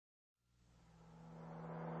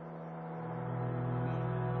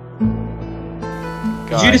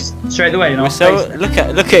guy. You just straight away, you know. Look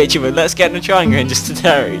at each other. Let's get in a triangle and just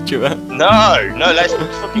stare at each other. No, let's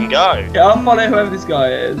fucking go. Yeah, I'll follow whoever this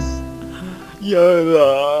guy is.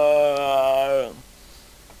 YOLO.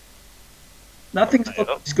 That thing's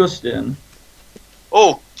fucking disgusting.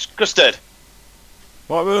 Oh, custard.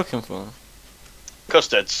 What are we looking for?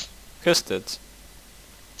 Custards. Custards.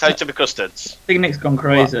 Teletubby custards. I think Nick's gone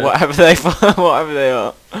crazy. Whatever they whatever they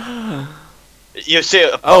are. You see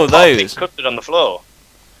a those custard on the floor.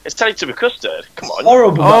 It's Teletubby custard. Come on.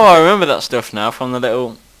 Horrible. Oh, I remember that stuff now from the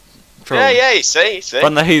little. Troll. Yeah, you see.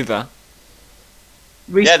 From the Hoover.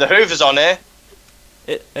 Yeah, the Hoover's on here.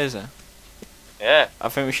 It is it? Yeah. I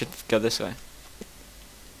think we should go this way.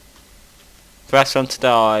 Press on to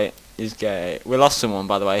die is gay. We lost someone,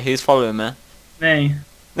 by the way. Who's following me? Me.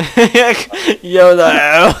 YOLO.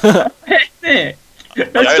 Nick.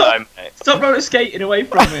 YOLO, mate. Stop roller skating away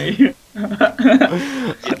from me. you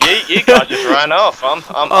guys just ran off. I'm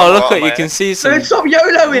look at you can see some. No, stop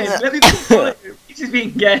YOLOing. Let me follow you. He's just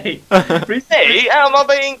being gay. Hey, how am I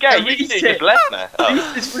being gay? You two just left me.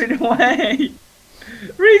 Reese is running away.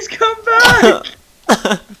 Reese, come back.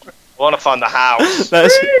 I want to find the house.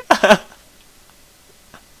 Let's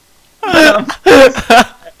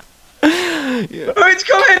Oh, it's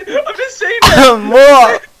coming! I've just seen it!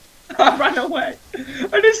 What? I ran away.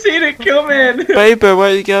 I've just seen it coming! Baby, where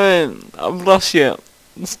are you going? I've lost you.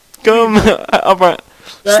 Come. Alright.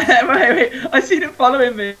 Wait. I seen it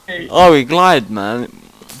following me. Oh, we glide, man.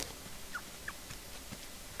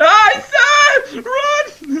 Run!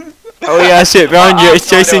 Oh yeah, I see it behind you. It's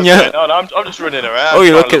chasing you. I'm just running around. Oh,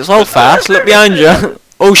 you look, it's so fast. Look behind you.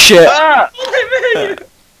 Oh shit.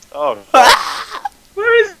 Oh.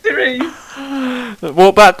 Where is it, Reese?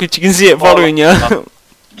 Walk backwards, you can see it following you.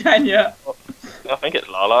 Can you? I think it's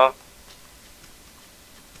Lala.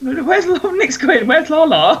 Where's Nick's going? Where's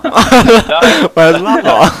Lala? Where's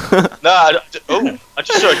Lala? I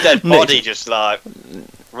just saw a dead body just like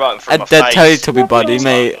right in front of my dead face. Teletubby body,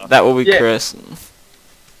 mate. That will be Chris.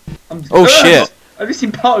 Oh shit. I've just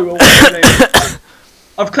seen Poe.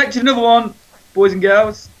 I've collected another one, boys and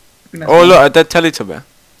girls. Oh look, a dead Teletubby.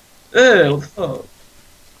 Ew, what the fuck?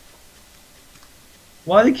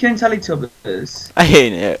 Why are they killing Teletubbies? I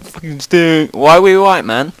hate it. Fucking stink. Why are we white,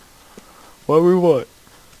 man? Why are we white?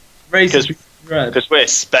 Racist. Because we're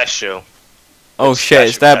special. Oh shit,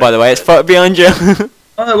 it's there by the way. It's behind you.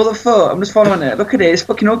 Oh, what the fuck? I'm just following it. Look at it. It's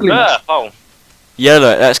fucking ugly. Oh.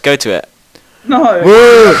 Yellow. Let's go to it. No.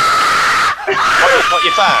 Woo! What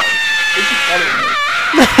you found? It's just following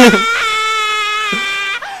me.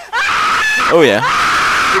 Oh yeah.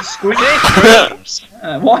 It's screams.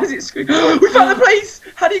 Why is it screaming? We found the place!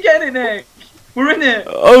 How do you get in it, Nick? We're in it.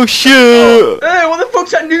 Oh shit! What the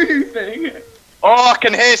fuck's that new thing? Oh, I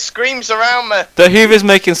can hear screams around me. The Hoover's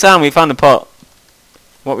making sound. We found a pot.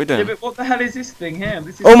 What are we doing? Yeah, but what the hell is this thing here?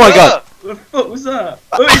 This is Oh my god! What the fuck was that?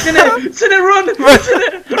 Oh, it's in it! It's in it! Run! It's in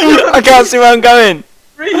it! Run. I can't see where I'm going.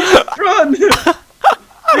 Reese, run! Reese,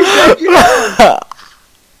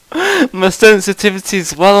 My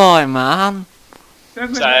sensitivity's well high, man.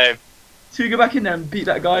 Same. So you go back in there and beat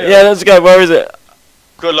that guy up. Yeah, let's go. Where is it?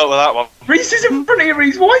 Good luck with that one. Reese is in front of you,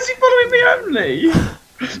 Reese. Why is he following me only?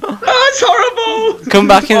 Oh, it's horrible! Come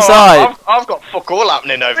back inside. I've got fuck all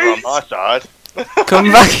happening over on my side.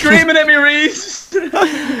 Come back. Screaming at me, Reese.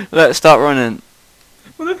 Let's start running.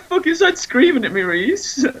 What the fuck is that screaming at me,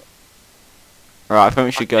 Reese? Right, I think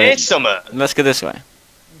we should go. Hear something. Let's go this way.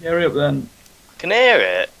 Hurry up then. I can hear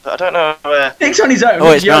it, but I don't know where. Nick's on his own.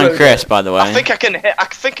 Oh, it's behind Chris, by the way. I think I can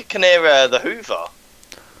hear the Hoover.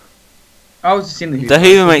 I was just in the Hoover. The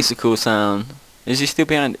Hoover makes a cool sound. Is he still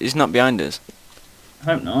behind? He's not behind us. I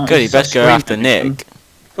hope not. Good, you best go after Nick.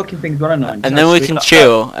 Fucking thing's well annoying. And then we can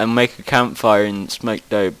chill and make a campfire and smoke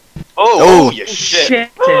dope. Oh, you shit.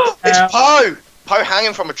 It's Poe. Poe! Poe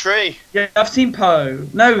hanging from a tree. Yeah, I've seen Poe.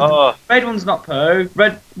 No, red one's not Poe.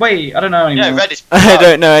 Red. Wait, I don't know anymore. Yeah, red is Poe. I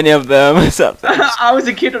don't know any of them. I was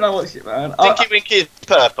a kid when I watched it, man. Tinky Winky is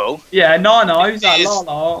purple. Yeah, Nana, who's that?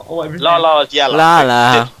 Lala, or whatever. Lala's yellow.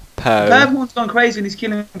 Lala. Poe. Purple one's gone crazy and he's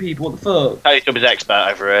killing people. What the fuck? Teletubbies expert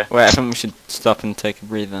over here. Wait, I think we should stop and take a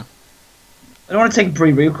breather. I don't want to take a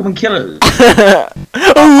breather. He'll come and kill us.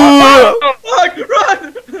 Oh, Fuck!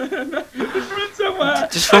 Run! Run somewhere.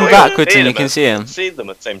 just run backwards and you can see him. See them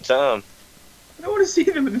at the same time. I don't want to see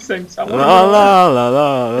them at the same time. La la la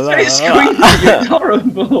la la. It's screaming at you. It's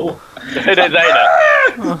horrible.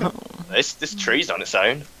 This tree's on its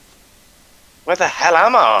own. Where the hell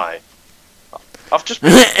am I? I've just.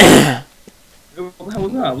 What the hell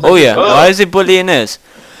was that? Oh yeah, why is he bullying us?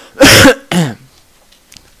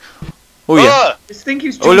 Oh yeah. This thing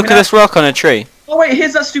keeps Oh look at this rock on a tree. Oh wait,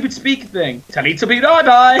 here's that stupid speaker thing. Teletubby bye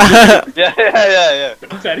bye. Yeah.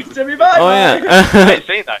 Teletubby bye bye. Oh yeah. I ain't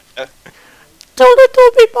seen that.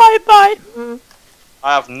 Teletubby bye bye.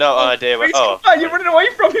 I have no idea where. Reese, Oh, come on, you're running away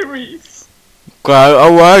from me, Reese. Go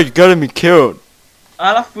away, you're gonna be killed.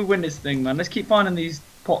 I'll have to win this thing, man. Let's keep finding these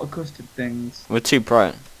pot of custard things. We're too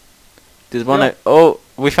bright. There's one. Oh,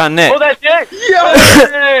 we found Nick. oh, there's you.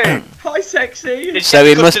 Yeah. Hi, sexy. Did So you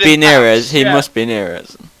he get must custard be in near pouch? us. He Yeah. must be near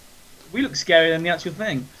us. We look scarier than the actual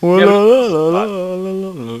thing. Oh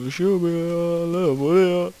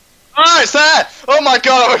Oh, it's there! Oh my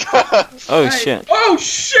god! Hey. shit. Oh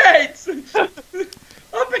shit!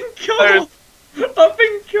 I've been caught. I've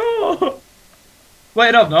been caught.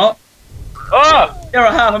 Wait, I've not. Oh! Yeah,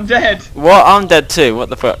 I have. I'm dead. What? I'm dead too. What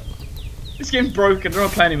the fuck? This game's broken. I don't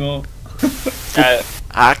want to play anymore.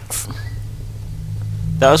 Axe.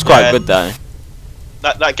 That was quite Yeah. good though.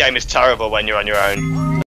 That game is terrible when you're on your own.